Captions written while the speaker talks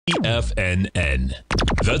TFNN,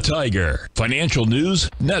 the Tiger Financial News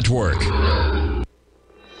Network.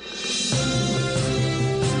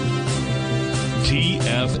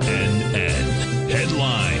 TFNN,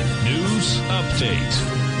 headline news update.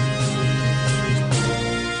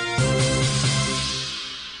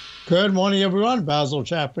 Good morning, everyone. Basil,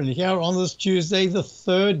 Chapman here on this Tuesday, the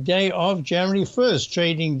third day of January 1st,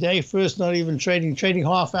 trading day. First, not even trading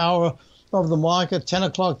half hour of the market, 10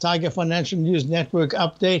 o'clock Tiger Financial News Network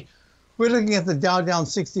update. We're looking at the Dow down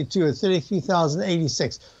 62 at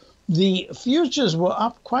 33,086. The futures were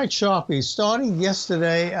up quite sharply, starting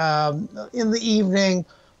yesterday in the evening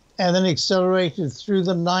and then accelerated through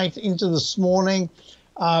the night into this morning.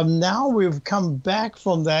 Now we've come back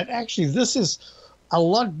from that. Actually, this is a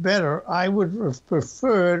lot better. I would have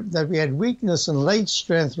preferred that we had weakness and late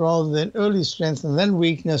strength rather than early strength and then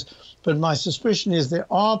weakness. But my suspicion is there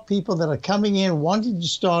are people that are coming in wanting to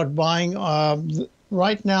start buying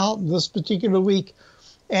right now, this particular week.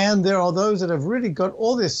 And there are those that have really got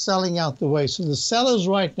all this selling out the way. So the sellers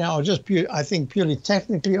right now are just, purely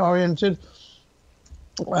technically oriented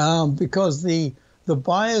because the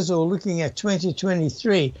buyers are looking at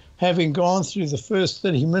 2023, having gone through the first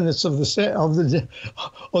 30 minutes of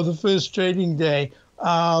the first trading day.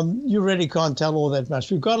 You really can't tell all that much.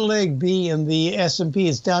 We've got a leg B in the S&P.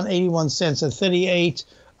 It's down 81 cents at 38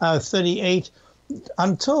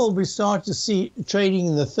 until we start to see trading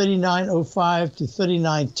in the 39.05 to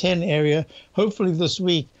 39.10 area. Hopefully this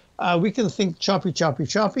week we can think choppy,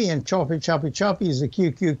 and choppy is the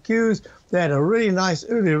QQQs. They had a really nice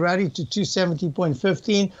early rally to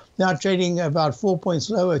 270.15. Now trading about 4 points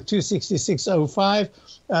lower at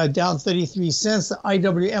 266.05, down 33 cents. The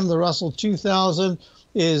IWM, the Russell 2000,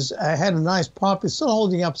 had a nice pop. It's still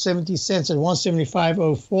holding up 70 cents at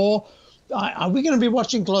 175.04. We're going to be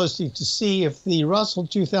watching closely to see if the Russell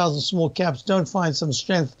 2000 small caps don't find some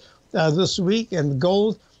strength this week. And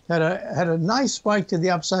gold had a nice spike to the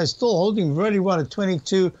upside, still holding really well at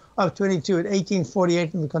 22 at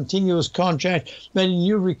 1848 in the continuous contract, made a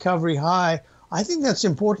new recovery high. I think that's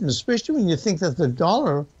important, especially when you think that the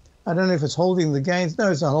dollar, I don't know if it's holding the gains.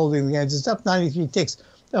 No, it's not holding the gains. It's up 93 ticks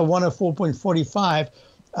at 104.45.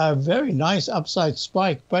 A very nice upside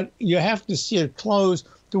spike, but you have to see it close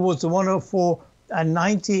towards the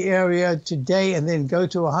 104.90 area today and then go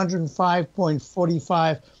to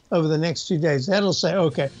 105.45 over the next 2 days. That'll say,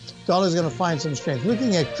 okay, dollar's going to find some strength.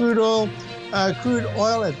 Looking at crude oil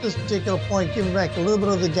at this particular point, giving back a little bit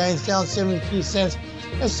of the gains, down 73 cents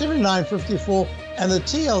at 79.54. And the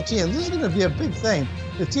TLT, and this is going to be a big thing,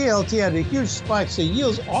 the TLT had a huge spike, so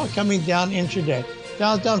yields are coming down intraday.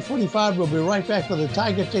 Dow's down 45. We'll be right back for the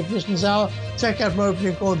Tiger Technicians Hour. Check out my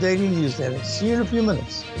opening call daily newsletter. See you in a few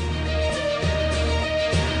minutes.